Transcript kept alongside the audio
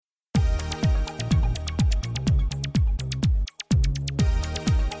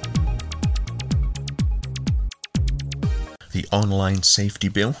The Online Safety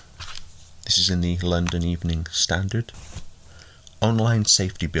Bill. This is in the London Evening Standard. Online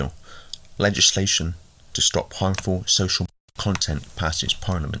Safety Bill. Legislation to stop harmful social content passes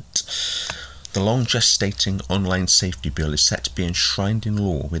Parliament. The long gestating Online Safety Bill is set to be enshrined in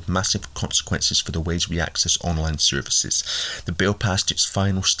law with massive consequences for the ways we access online services. The bill passed its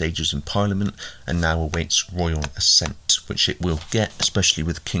final stages in Parliament and now awaits royal assent, which it will get, especially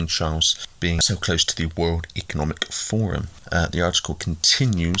with King Charles being so close to the World Economic Forum. The article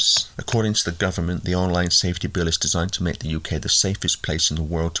continues, according to the government, the Online Safety Bill is designed to make the UK the safest place in the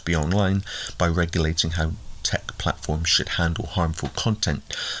world to be online by regulating how tech platforms should handle harmful content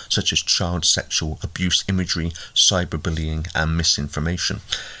such as child sexual abuse imagery, cyberbullying and misinformation.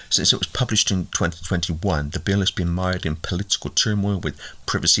 Since it was published in 2021, the bill has been mired in political turmoil, with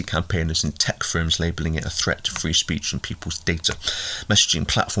privacy campaigners and tech firms labelling it a threat to free speech and people's data. Messaging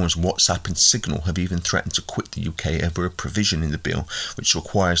platforms WhatsApp and Signal have even threatened to quit the UK over a provision in the bill which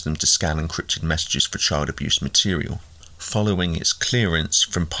requires them to scan encrypted messages for child abuse material. Following its clearance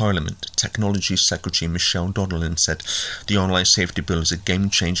from Parliament, Technology Secretary Michelle Donnellan said, "The Online Safety Bill is a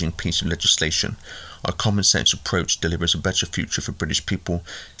game-changing piece of legislation. Our common-sense approach delivers a better future for British people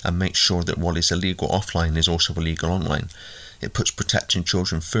and makes sure that what is illegal offline is also illegal online. It puts protecting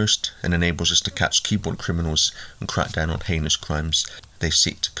children first and enables us to catch keyboard criminals and crack down on heinous crimes they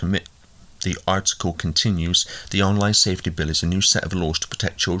seek to commit." The article continues, "The Online Safety Bill is a new set of laws to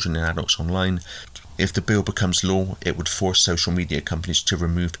protect children and adults online. If the bill becomes law, it would force social media companies to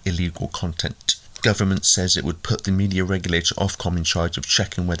remove illegal content. Government says it would put the media regulator Ofcom in charge of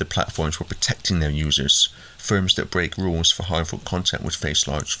checking whether platforms were protecting their users. Firms that break rules for harmful content would face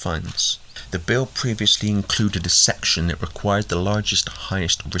large fines." The bill previously included a section that required the largest,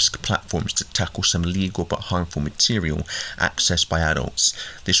 highest risk platforms to tackle some illegal but harmful material accessed by adults.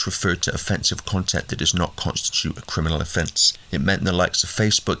 This referred to offensive content that does not constitute a criminal offence. It meant the likes of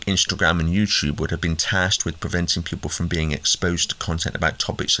Facebook, Instagram and YouTube would have been tasked with preventing people from being exposed to content about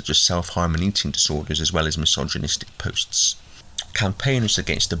topics such as self-harm and eating disorders, as well as misogynistic posts. Campaigners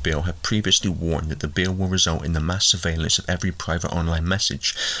against the bill have previously warned that the bill will result in the mass surveillance of every private online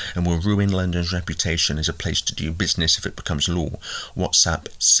message and will ruin London's reputation as a place to do business if it becomes law. WhatsApp,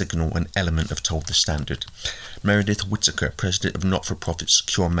 Signal and Element have told The Standard. Meredith Whittaker, president of not-for-profit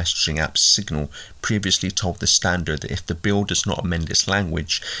secure messaging app Signal, previously told The Standard that if the bill does not amend its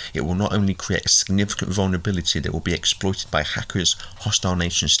language, it will not only create a significant vulnerability that will be exploited by hackers, hostile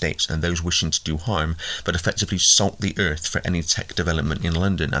nation-states and those wishing to do harm, but effectively salt the earth for any tech development in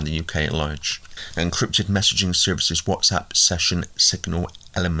London and the UK at large. Encrypted messaging services WhatsApp, Session, Signal,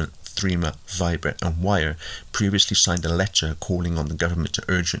 Element, Threema, Viber and Wire previously signed a letter calling on the government to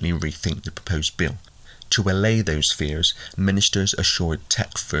urgently rethink the proposed bill. To allay those fears, ministers assured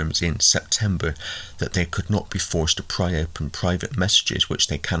tech firms in September that they could not be forced to pry open private messages which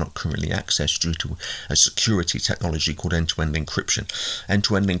they cannot currently access due to a security technology called end-to-end encryption.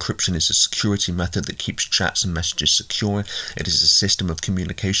 End-to-end encryption is a security method that keeps chats and messages secure. It is a system of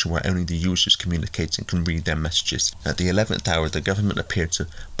communication where only the users communicating can read their messages. At the 11th hour, the government appeared to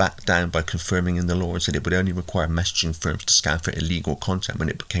back down by confirming in the laws that it would only require messaging firms to scan for illegal content when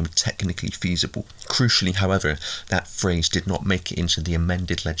it became technically feasible. Crucially, however, that phrase did not make it into the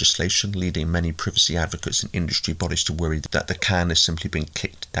amended legislation, leading many privacy advocates and industry bodies to worry that the can has simply been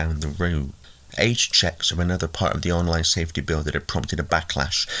kicked down the road. Age checks are another part of the Online Safety Bill that have prompted a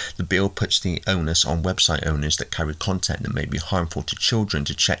backlash. The bill puts the onus on website owners that carry content that may be harmful to children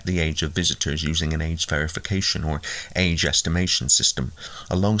to check the age of visitors using an age verification or age estimation system.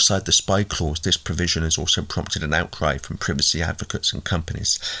 Alongside the spy clause, this provision has also prompted an outcry from privacy advocates and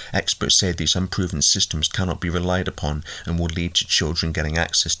companies. Experts say these unproven systems cannot be relied upon and will lead to children getting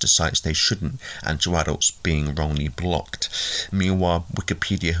access to sites they shouldn't and to adults being wrongly blocked. Meanwhile,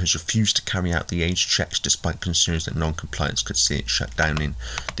 Wikipedia has refused to carry out the age checks despite concerns that non-compliance could see it shut down in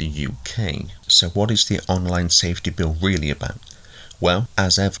the UK. So what is the Online Safety Bill really about? Well,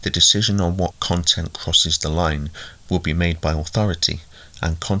 as ever, the decision on what content crosses the line will be made by authority,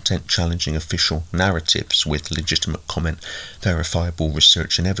 and content challenging official narratives with legitimate comment, verifiable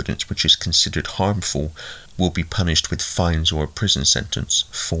research and evidence which is considered harmful will be punished with fines or a prison sentence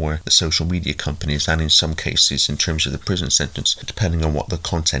for the social media companies, and in some cases, in terms of the prison sentence, depending on what the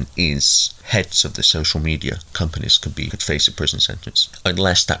content is, heads of the social media companies could face a prison sentence,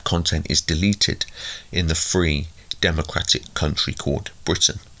 unless that content is deleted in the free democratic country called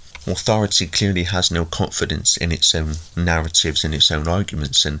Britain. Authority clearly has no confidence in its own narratives and its own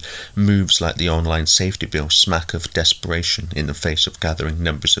arguments, and moves like the online safety bill smack of desperation in the face of gathering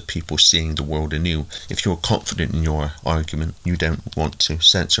numbers of people seeing the world anew. If you're confident in your argument, you don't want to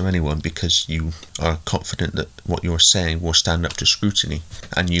censor anyone because you are confident that what you're saying will stand up to scrutiny,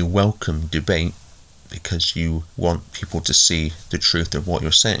 and you welcome debate because you want people to see the truth of what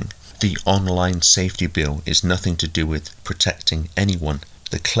you're saying. The online safety bill is nothing to do with protecting anyone.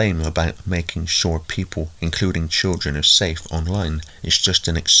 The claim about making sure people, including children, are safe online is just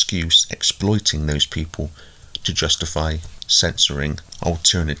an excuse exploiting those people to justify censoring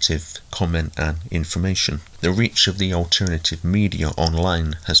alternative comment and information. The reach of the alternative media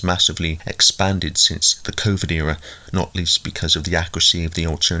online has massively expanded since the COVID era, not least because of the accuracy of the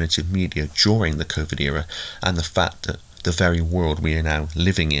alternative media during the COVID era and the fact that the very world we are now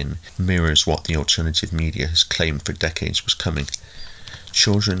living in mirrors what the alternative media has claimed for decades was coming.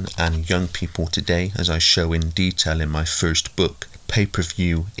 Children and young people today, as I show in detail in my first book,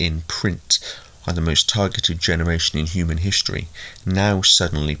 Pay-Per-View in Print, are the most targeted generation in human history. Now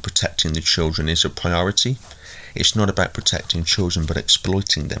suddenly protecting the children is a priority. It's not about protecting children but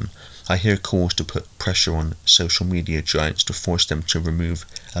exploiting them. I hear calls to put pressure on social media giants to force them to remove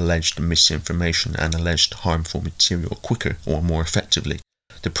alleged misinformation and alleged harmful material quicker or more effectively.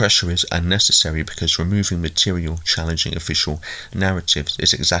 The pressure is unnecessary because removing material challenging official narratives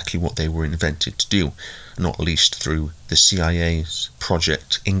is exactly what they were invented to do, not least through the CIA's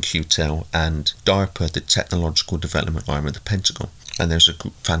Project In-Q-Tel and DARPA, the technological development arm of the Pentagon. And there's a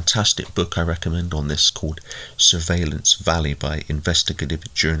fantastic book I recommend on this called Surveillance Valley by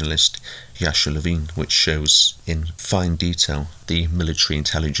investigative journalist Yasha Levine, which shows in fine detail the military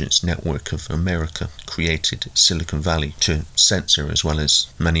intelligence network of America created Silicon Valley to censor, as well as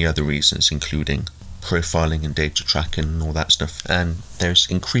many other reasons, including profiling and data tracking and all that stuff. And there's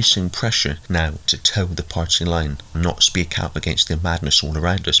increasing pressure now to toe the party line, not speak out against the madness all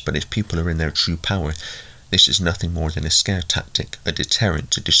around us, but if people are in their true power, this is nothing more than a scare tactic, a deterrent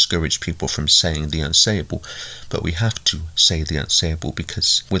to discourage people from saying the unsayable. But we have to say the unsayable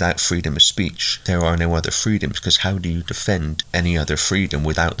because without freedom of speech, there are no other freedoms, because how do you defend any other freedom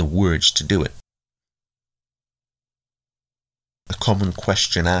without the words to do it? A common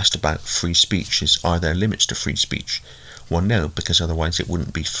question asked about free speech is, are there limits to free speech? Well, no, because otherwise it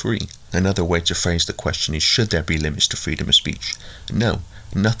wouldn't be free. Another way to phrase the question is, should there be limits to freedom of speech? No,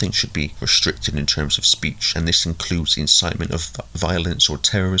 nothing should be restricted in terms of speech, and this includes the incitement of violence or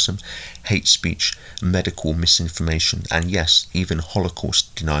terrorism, hate speech, medical misinformation, and yes, even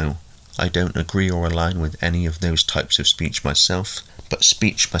Holocaust denial. I don't agree or align with any of those types of speech myself, but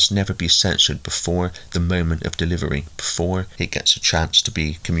speech must never be censored before the moment of delivery, before it gets a chance to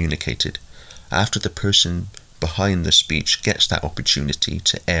be communicated. After the person behind the speech gets that opportunity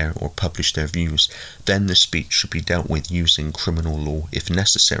to air or publish their views, then the speech should be dealt with using criminal law if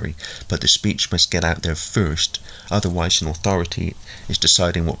necessary, but the speech must get out there first, otherwise an authority is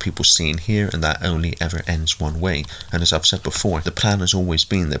deciding what people see and hear, and that only ever ends one way. And as I've said before, the plan has always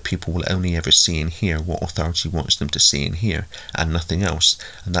been that people will only ever see and hear what authority wants them to see and hear, and nothing else,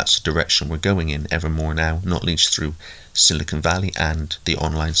 and that's the direction we're going in ever more now, not least through Silicon Valley and the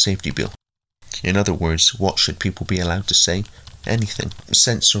online safety bill. In other words, what should people be allowed to say? Anything.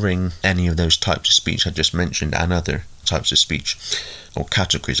 Censoring any of those types of speech I just mentioned and other types of speech or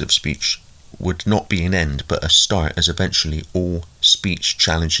categories of speech would not be an end but a start, as eventually all speech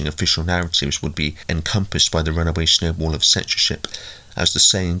challenging official narratives would be encompassed by the runaway snowball of censorship. As the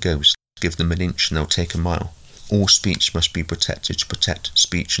saying goes, give them an inch and they'll take a mile. All speech must be protected to protect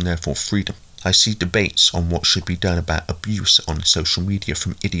speech and therefore freedom. I see debates on what should be done about abuse on social media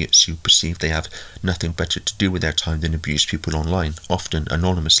from idiots who perceive they have nothing better to do with their time than abuse people online, often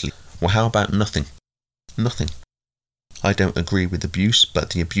anonymously. Well, how about nothing? Nothing. I don't agree with abuse, but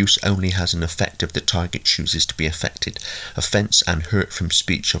the abuse only has an effect if the target chooses to be affected. Offence and hurt from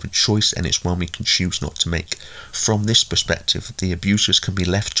speech are a choice, and it's one we can choose not to make. From this perspective, the abusers can be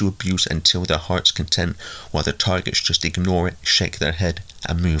left to abuse until their heart's content, while the targets just ignore it, shake their head,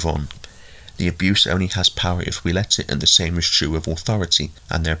 and move on. The abuse only has power if we let it, and the same is true of authority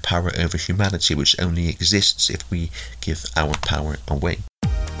and their power over humanity, which only exists if we give our power away.